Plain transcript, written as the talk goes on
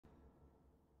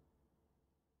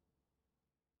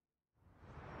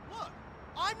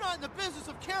I'm not in the business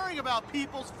of caring about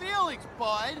people's feelings,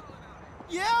 bud.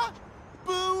 Yeah?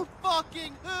 Boo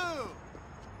fucking who?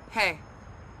 Hey.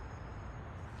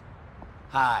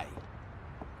 Hi.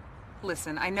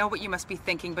 Listen, I know what you must be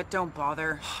thinking, but don't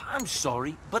bother. I'm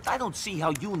sorry, but I don't see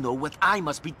how you know what I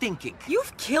must be thinking.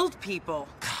 You've killed people.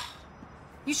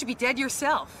 You should be dead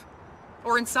yourself.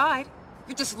 Or inside.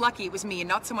 You're just lucky it was me and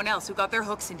not someone else who got their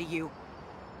hooks into you.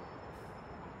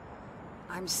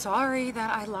 I'm sorry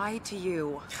that I lied to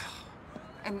you.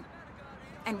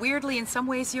 And weirdly, in some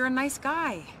ways, you're a nice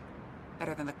guy.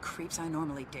 Better than the creeps I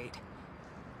normally date.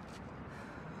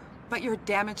 But you're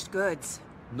damaged goods.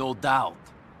 No doubt.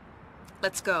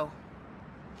 Let's go.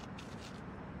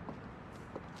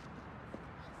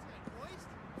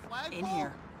 In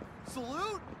here.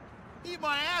 Salute? Eat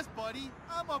my ass, buddy.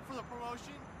 I'm up for the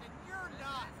promotion, and you're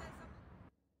not.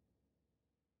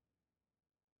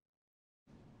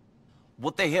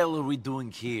 What the hell are we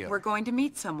doing here? We're going to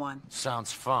meet someone.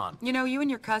 Sounds fun. You know, you and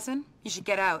your cousin, you should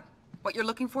get out. What you're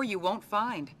looking for, you won't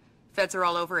find. Feds are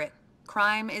all over it.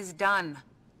 Crime is done.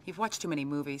 You've watched too many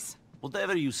movies.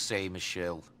 Whatever you say,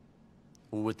 Michelle.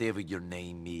 Or whatever your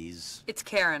name is. It's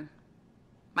Karen.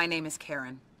 My name is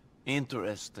Karen.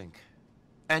 Interesting.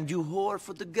 And you whore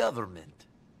for the government.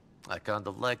 I kind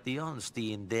of like the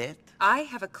honesty in that. I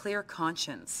have a clear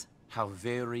conscience. How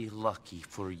very lucky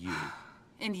for you.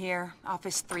 In here,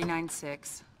 office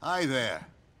 396. Hi there.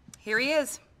 Here he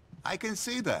is. I can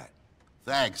see that.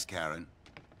 Thanks, Karen.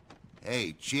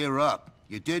 Hey, cheer up.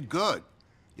 You did good.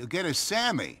 You'll get a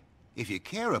Sammy, if you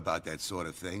care about that sort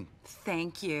of thing.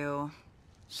 Thank you.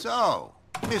 So,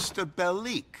 Mr.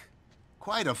 Bellic.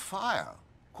 Quite a file.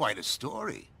 Quite a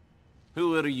story.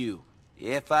 Who are you?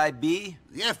 FIB?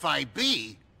 The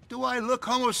FIB? Do I look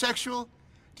homosexual?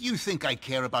 Do you think I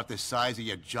care about the size of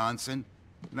your Johnson?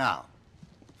 Now,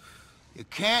 you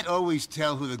can't always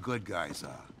tell who the good guys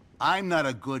are. I'm not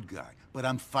a good guy, but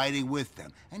I'm fighting with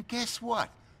them. And guess what?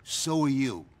 So are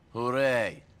you.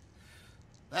 Hooray.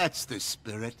 That's the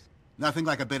spirit. Nothing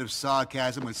like a bit of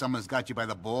sarcasm when someone's got you by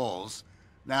the balls.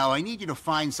 Now, I need you to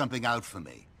find something out for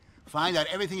me. Find out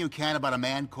everything you can about a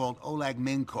man called Oleg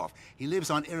Minkov. He lives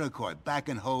on Iroquois, back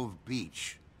in Hove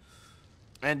Beach.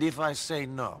 And if I say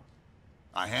no?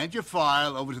 I hand your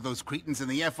file over to those cretins in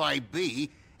the FIB,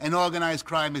 and organized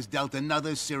crime has dealt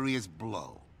another serious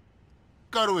blow.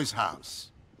 Go to his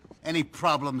house. Any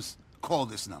problems, call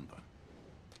this number.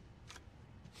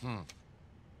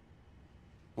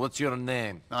 What's your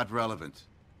name? Not relevant.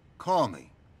 Call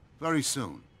me. Very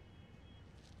soon.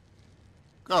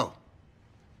 Go.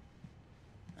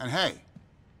 And hey,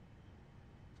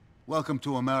 welcome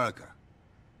to America.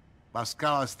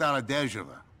 Baskala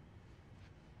Starodezheva.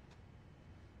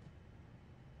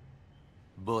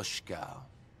 Bushkow.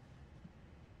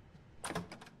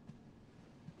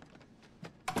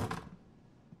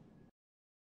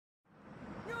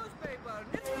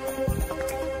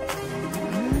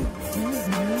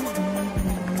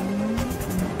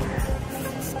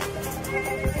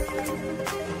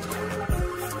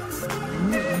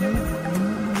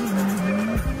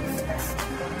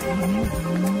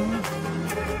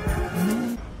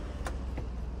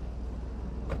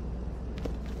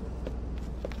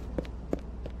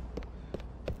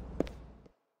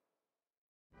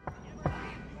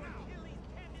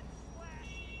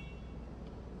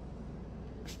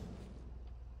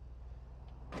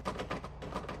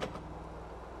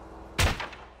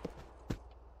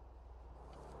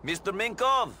 Mr.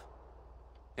 Minkov?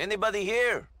 Anybody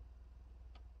here?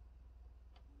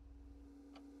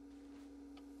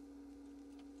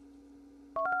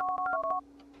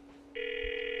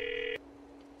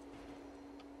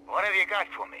 What have you got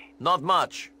for me? Not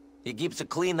much. He keeps a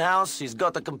clean house, he's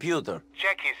got a computer.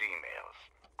 Check his emails.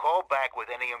 Call back with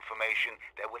any information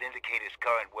that would indicate his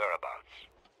current whereabouts.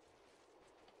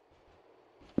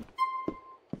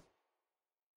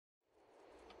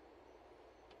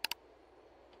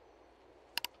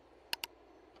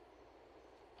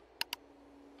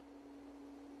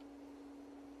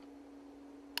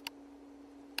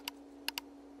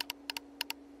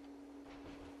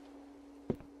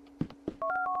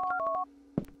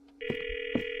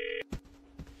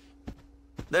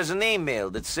 There's an email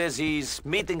that says he's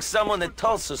meeting someone at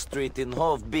Tulsa Street in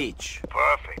Hove Beach.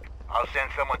 Perfect. I'll send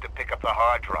someone to pick up the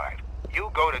hard drive. You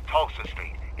go to Tulsa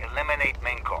Street. Eliminate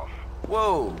Minkov.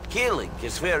 Whoa, killing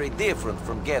is very different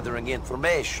from gathering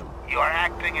information. You are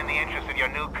acting in the interest of your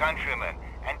new countrymen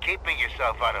and keeping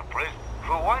yourself out of prison.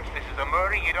 For once, this is a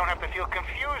murder you don't have to feel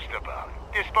confused about.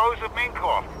 Dispose of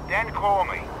Minkov, then call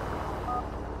me.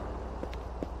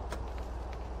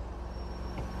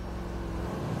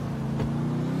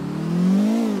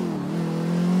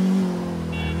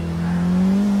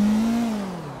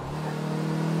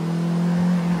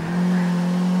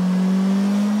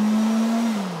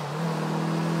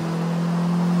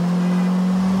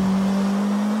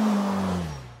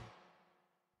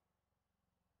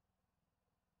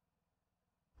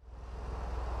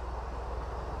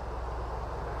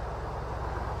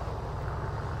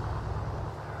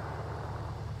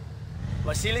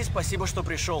 Василий, спасибо, что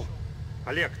пришел.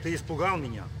 Олег, ты испугал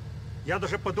меня. Я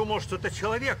даже подумал, что это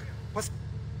человек.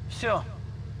 Все,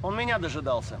 он меня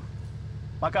дожидался.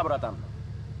 Пока, братан.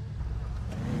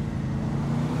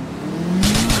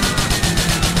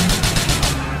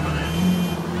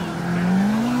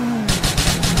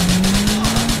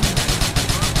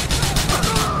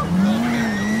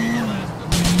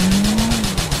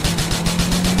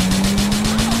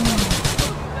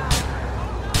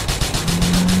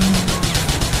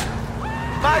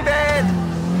 My bad!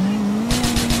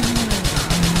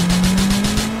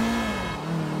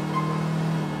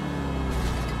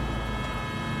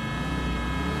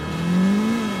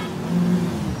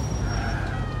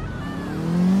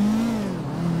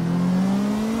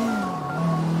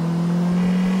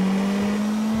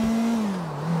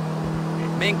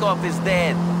 Minkoff is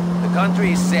dead. The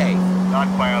country is safe. Not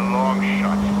by a long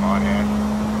shot,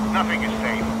 smartass. Nothing is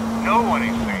safe. No one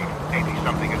is safe. Maybe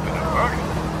something has been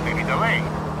averted. Maybe delayed.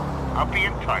 I'll be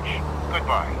in touch.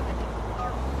 Goodbye.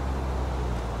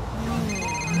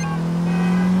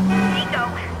 Nico,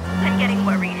 I'm getting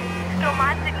worried.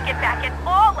 Roman didn't get back at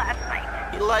all last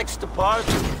night. He likes to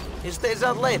party. He stays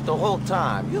out late the whole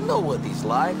time. You know what he's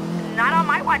like. Not on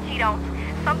my watch, he don't.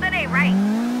 Something ain't right.